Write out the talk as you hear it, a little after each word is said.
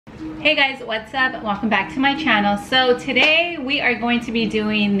Hey guys, what's up? Welcome back to my channel. So today we are going to be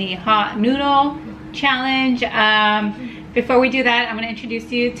doing the hot noodle challenge. Before we do that, I'm going to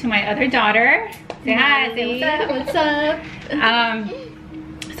introduce you to my other daughter. Say hi. Say what's up?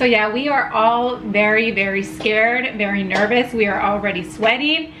 So yeah, we are all very scared, very nervous. We are already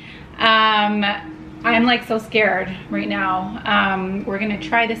sweating. I'm like so scared right now. We're gonna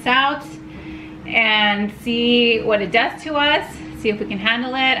try this out and see what it does to us, see if we can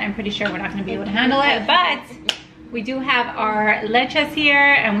handle it. I'm pretty sure we're not gonna be able to handle it, but we do have our leches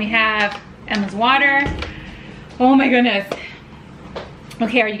here and we have Emma's water. Oh my goodness.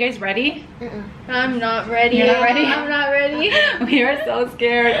 Okay, are you guys ready? I'm not ready. You're not ready? I'm not ready. We are so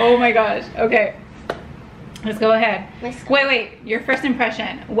scared. Oh my gosh. Okay, let's go ahead. Wait, your first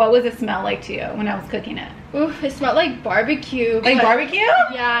impression. What was it smell like to you when I was cooking it? Oof, it smelled like barbecue. Like barbecue?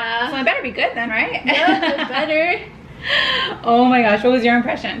 Yeah. So it better be good then, right? Yeah, it better. Oh my gosh, what was your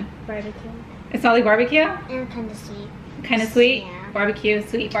impression? Barbecue. It smelled like barbecue? And kind of sweet. Kind of sweet? Yeah. Barbecue,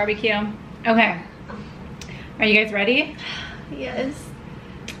 sweet barbecue. Okay. Are you guys ready? Yes.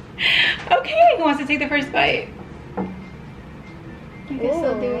 Okay, who wants to take the first bite? I guess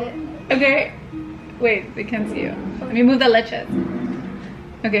I'll do it. Okay. Wait, they can't see you. Let me move the leches.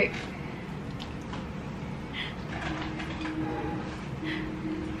 Okay.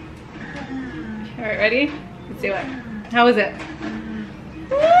 Alright, ready? Let's do it. How is it?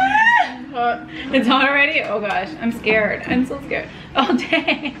 Hot. It's hot already? Oh gosh, I'm scared. I'm so scared. Oh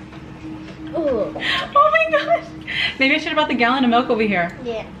dang. Ooh. Oh my gosh. Maybe I should have brought the gallon of milk over here.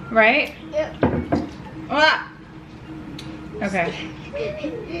 Yeah. Right? Yep. Ah. Okay.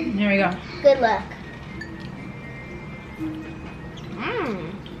 Here we go. Good luck. Mmm.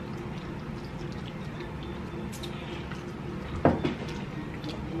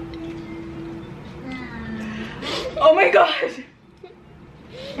 Oh my gosh.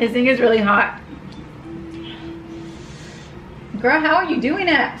 This thing is really hot. Girl, how are you doing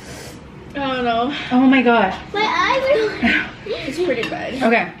it? I don't know. Oh my gosh. My eyes are... It's pretty bad.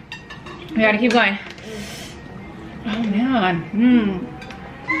 Okay. We gotta keep going. Oh man.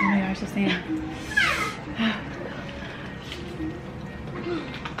 Oh my gosh, this thing.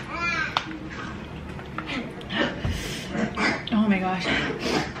 Oh my gosh.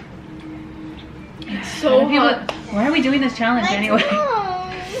 It's so hot. Why are we doing this challenge anyway?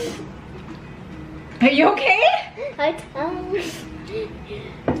 Are you okay? My tongue.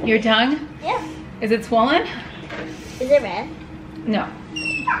 Your tongue? Yeah. Is it swollen? Is it red? No.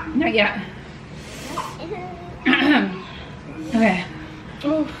 Not yet. Okay.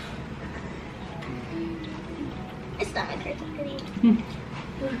 Oof. My stomach hurts already.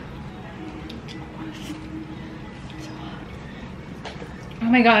 Oh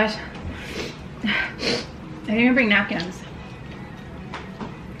my gosh. I didn't even bring napkins.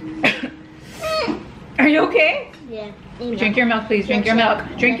 Are you okay? Yeah. Drink your milk, please. Drink your milk.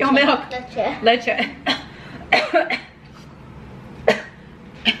 Drink your milk. Leche. Leche.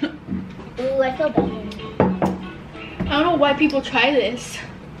 Ooh, I feel better. I don't know why people try this.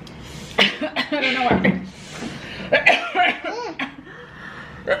 I don't know why.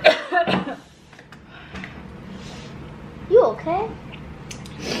 You okay?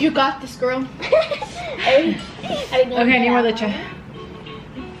 You got this, girl. Okay, I need more leche.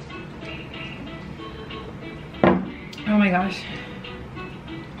 Oh my gosh.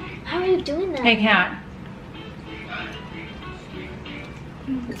 How are you doing that? I can't.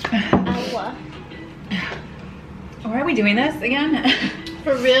 Ow. Why are we doing this again?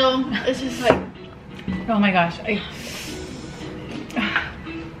 For real. It's just like... Oh my gosh.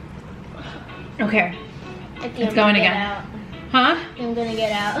 Okay. It's going again. Out. Huh? I'm gonna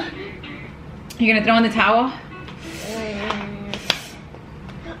get out. You're gonna throw in the towel?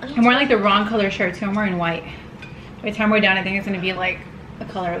 I'm wearing like the wrong color shirt too. I'm wearing white. By the time we're done, I think it's gonna be like the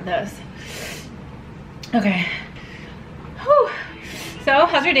color of this. Okay. Whew. So,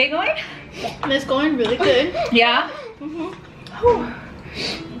 how's your day going? And it's going really good. Yeah?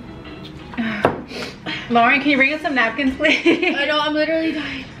 Lauren, can you bring us some napkins, please? I know, I'm literally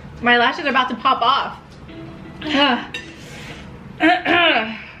dying. My lashes are about to pop off.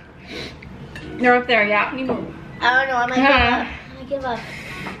 They're up there, yeah. I don't know, I might give up.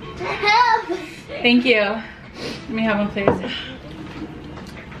 Help! Thank you. Let me have one, please.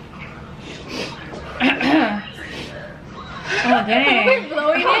 Oh, dang.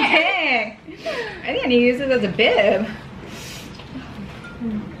 Blowing Oh, it. dang. I think I need to use this as a bib.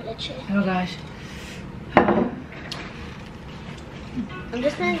 Oh, gosh. I'm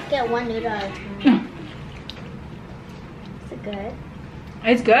just gonna get one noodle at a time. Is it good?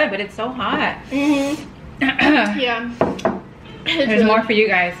 It's good, but it's so hot. Yeah. There's more for you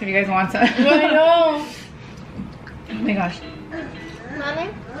guys if you guys want some. I know. Oh my gosh. Mommy,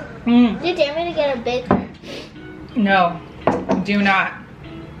 Mm. do you dare me to get a big? No, do not.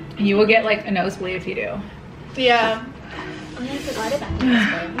 You will get like a nosebleed if you do. Yeah. Oh, I forgot about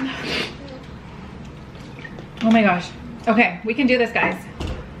this. Oh my gosh. Okay, we can do this, guys.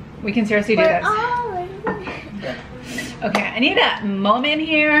 We can seriously do this. Okay, I need a moment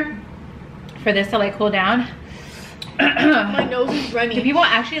here for this to like cool down. My nose is running. Do people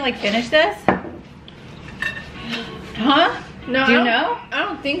actually like finish this? Huh? No, Do you know? I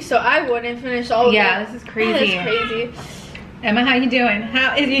don't think so. I wouldn't finish all of it. Yeah, this is crazy. That's crazy. Emma, how you doing?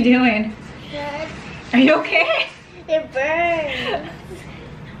 How is you doing? Good. Are you okay? It burns.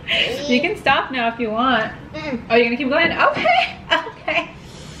 You can stop now if you want. Mm. Oh, you're gonna keep going? Okay. Okay.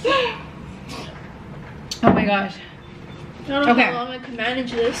 Oh my gosh. I don't know Okay. how long I can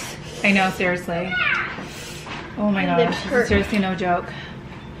manage this. I know, seriously. Oh my My lips gosh. This hurt. is seriously no joke.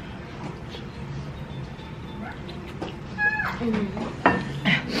 I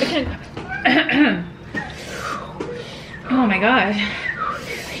can. Oh my gosh.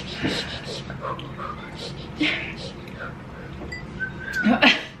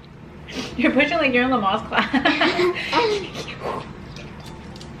 You're pushing like you're in Lamal's class.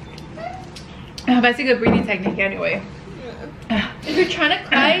 That's a good breathing technique anyway. If you're trying to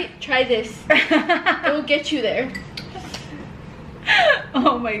cry, try this. It will get you there.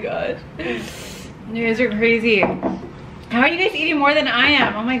 Oh my gosh. You guys are crazy. How are you guys eating more than I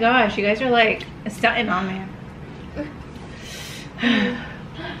am? Oh my gosh, you guys are like stunting on me.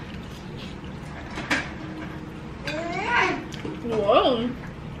 Whoa.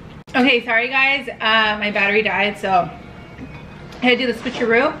 Okay, sorry guys, my battery died, so I had to do the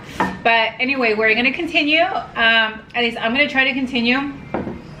switcheroo. But anyway, we're gonna continue. At least I'm gonna try to continue.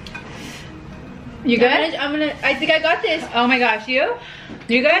 You good? I think I got this. Oh my gosh, you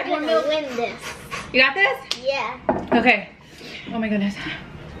good? I'm gonna win this. You got this? Yeah. Okay. Oh my goodness.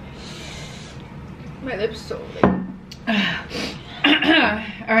 My lips so like.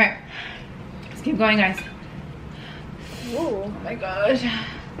 All right, let's keep going, guys. Ooh. Oh my gosh.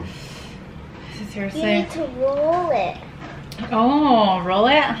 This is You seriously. need to roll it. Oh, roll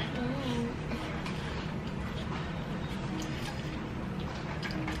it.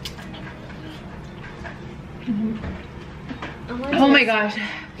 Oh my gosh.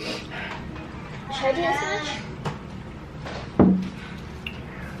 Should I do this much?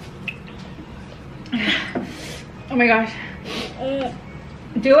 Oh my gosh.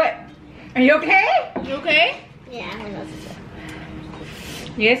 Do it. Are you okay? You okay? Yeah, I know this.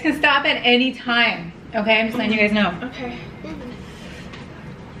 You guys can stop at any time. Okay, I'm just letting you guys know. Okay.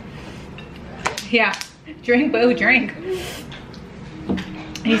 Yeah. Drink, boo, drink.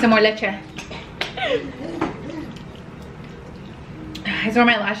 I need some more leche. I swear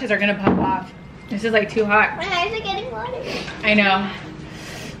my lashes are gonna pop off. This is like too hot. My eyes are getting watery. I know.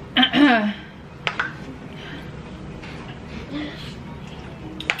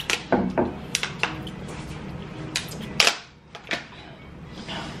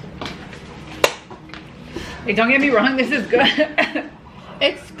 Like, don't get me wrong, this is good.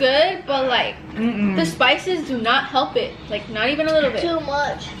 It's good, but like Mm-mm. the spices do not help it. Like not even a little bit. Too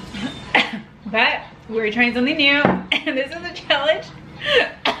much. But we're trying something new, and this is a challenge.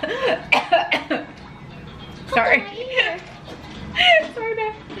 Sorry. Sorry,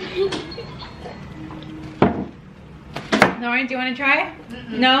 babe. Lauren, do you want to try?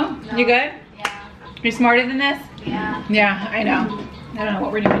 No? You good? Yeah. You're smarter than this? Yeah. Yeah, I know. I don't know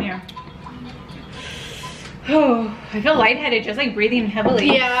what we're doing here. Oh, I feel lightheaded just like breathing heavily.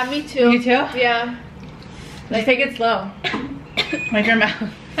 Yeah, me too. You too? Yeah. Just take it slow. Like your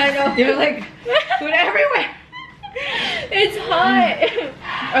mouth. I know. You're like food everywhere. It's hot.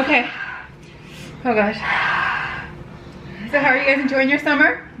 Okay. Oh gosh. So how are you guys enjoying your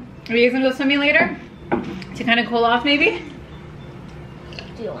summer? Are you guys gonna go swimming later? To kind of cool off maybe?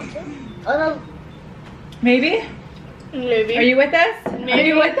 Do you want to? Oh no. Maybe? Maybe. Are you with us? Maybe. Are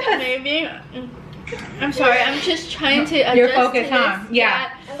you with us? Maybe. I'm sorry. I'm just trying to adjust You're focused, to huh? this.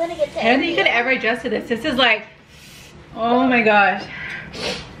 Yeah. I'm gonna get to I don't think you could ever adjust to this. This is like, oh my gosh.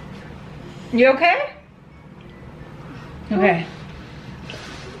 You okay? Okay.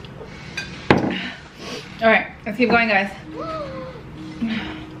 All right, let's keep going, guys.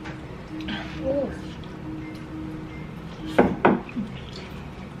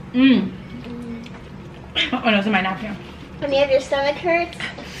 Oh no, it's in my napkin. When your stomach hurts.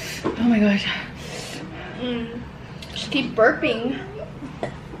 Oh my gosh. Just keep burping.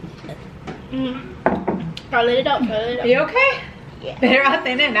 Gotta let it out. Gotta let it Are out. you okay? Yeah. Better out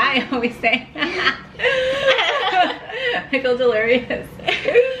than in, I always say. I feel delirious.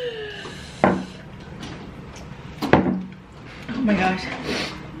 Oh my gosh.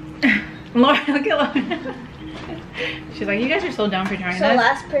 Lauren, look at Lauren. She's like, you guys are so dumb for trying So this.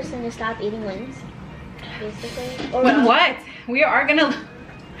 last person to stop eating wings, basically. Or With what? We are gonna.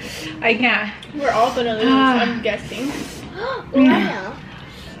 I can't. We're all gonna lose, I'm guessing. Oh, I know.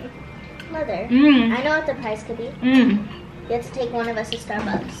 Mother, Mm. I know what the price could be. Mm. You have to take one of us to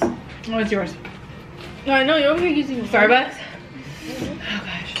Starbucks. What's yours? No, I know you're over here using Starbucks? Mm-hmm. Oh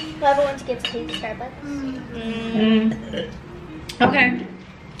gosh. Whoever wants to get to take Starbucks. Mm. Okay.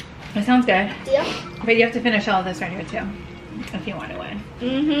 That sounds good. Deal? But you have to finish all of this right here too. If you want to win.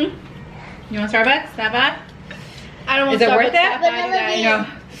 Mm-hmm. You want Starbucks? That bad? I don't want Is it worth Starbucks it? that bad, you Vanilla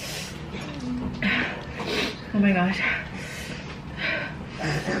guys. No. Oh my gosh.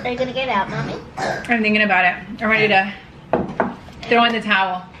 Are you gonna get out, Mommy? I'm thinking about it. I'm ready to throw in the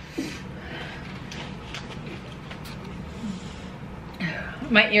towel.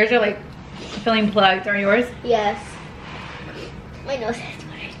 My ears are like feeling plugged. Are yours? Yes. My nose hurts.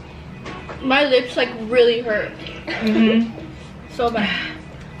 My lips like really hurt. Mm-hmm. So bad.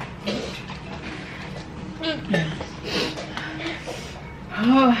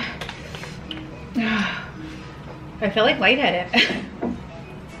 Oh. I feel like lightheaded.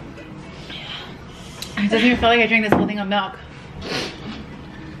 It doesn't even feel like I drank this whole thing of milk.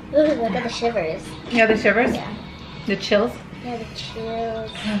 Ooh, look at the shivers. Yeah, the shivers? Yeah. The chills? Yeah, the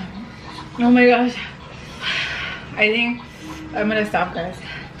chills. Oh my gosh. I think I'm gonna stop, guys.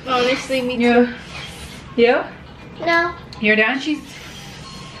 Honestly, me too. You? You? No. You're done?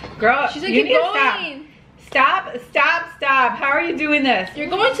 Girl, She's like, you keep need to stop. going. Stop, stop, stop. How are you doing this? You're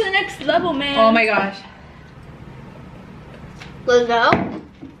going to the next level, man. Oh my gosh. Let's go.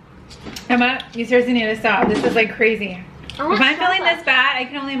 Emma, you seriously need to stop. This is like crazy. If want I'm feeling Starbucks. this bad, I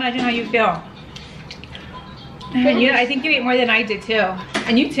can only imagine how you feel. I think you ate more than I did too.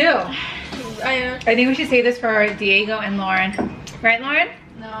 And you too. I think we should say this for Diego and Lauren. Right, Lauren?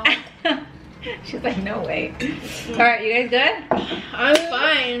 No. She's like, no way. All right, you guys good? I'm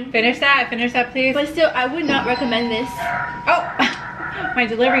fine. Finish that, please. But still, I would not recommend this. Oh, my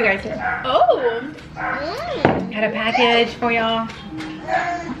delivery guy's here. Oh. Got a package for y'all.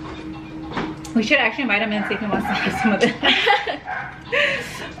 We should actually invite him in, see if he wants to have some of this.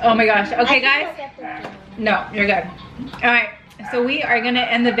 Oh my gosh. Okay, guys. No, you're good. All right, so we are gonna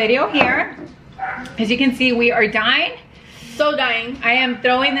end the video here. As you can see, we are dying. So dying. I am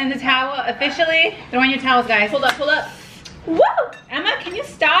throwing in the towel officially. Throw in your towels, guys. Hold up, hold up. Woo! Emma, can you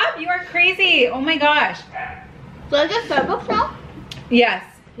stop? You are crazy. Oh my gosh. Do I get Starbucks now? Yes.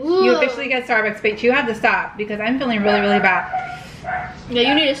 You Ooh. officially get Starbucks, but you have to stop because I'm feeling really, really bad. Yeah,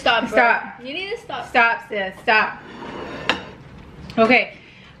 you need to stop, bro. Stop. You need to stop. Stop, sis. Stop. Okay.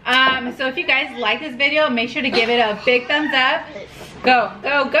 So if you guys like this video, make sure to give it a big thumbs up. Go,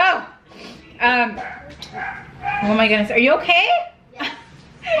 go, go. Oh my goodness. Are you okay? Yeah.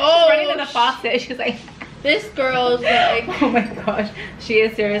 Oh, She's running to the faucet. She's like, this girl's like, oh my gosh. She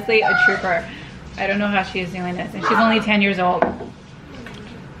is seriously a trooper. I don't know how she is doing this. And she's only 10 years old.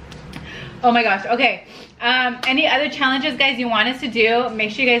 Oh my gosh. Okay. Any other challenges, guys, you want us to do,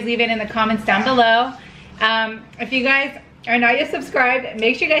 make sure you guys leave it in the comments down below. If you guys are not yet subscribed,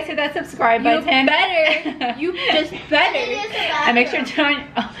 make sure you guys hit that subscribe you button. better. You just better. And make sure to turn on,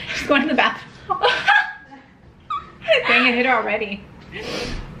 oh, she's going to the bathroom. Dang it, hit her already.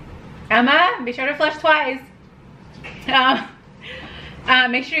 Emma, be sure to flush twice.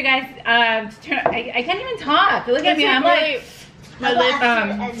 Make sure you guys turn, I can't even talk. Look at me, I'm like, my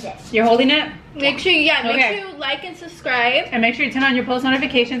lips. You're holding it? Make sure, yeah, make Okay. sure you like and subscribe. And make sure you turn on your post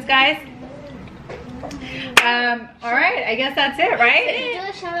notifications, guys. All right, I guess that's it, right? Do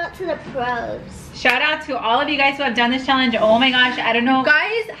a shout out to the pros. Shout out to all of you guys who have done this challenge. Oh my gosh, I don't know.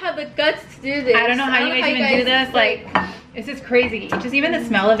 Guys have the guts to do this. I don't know how you guys even do this. Like, it's just crazy. Just even the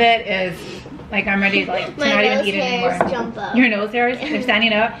smell of it is like, I'm ready to, like, to My not even nose eat it hairs anymore. jump up. Your nose hairs, they're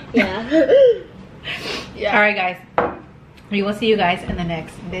standing up. Yeah. Yeah. All right, guys. We will see you guys in the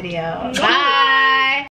next video. Bye.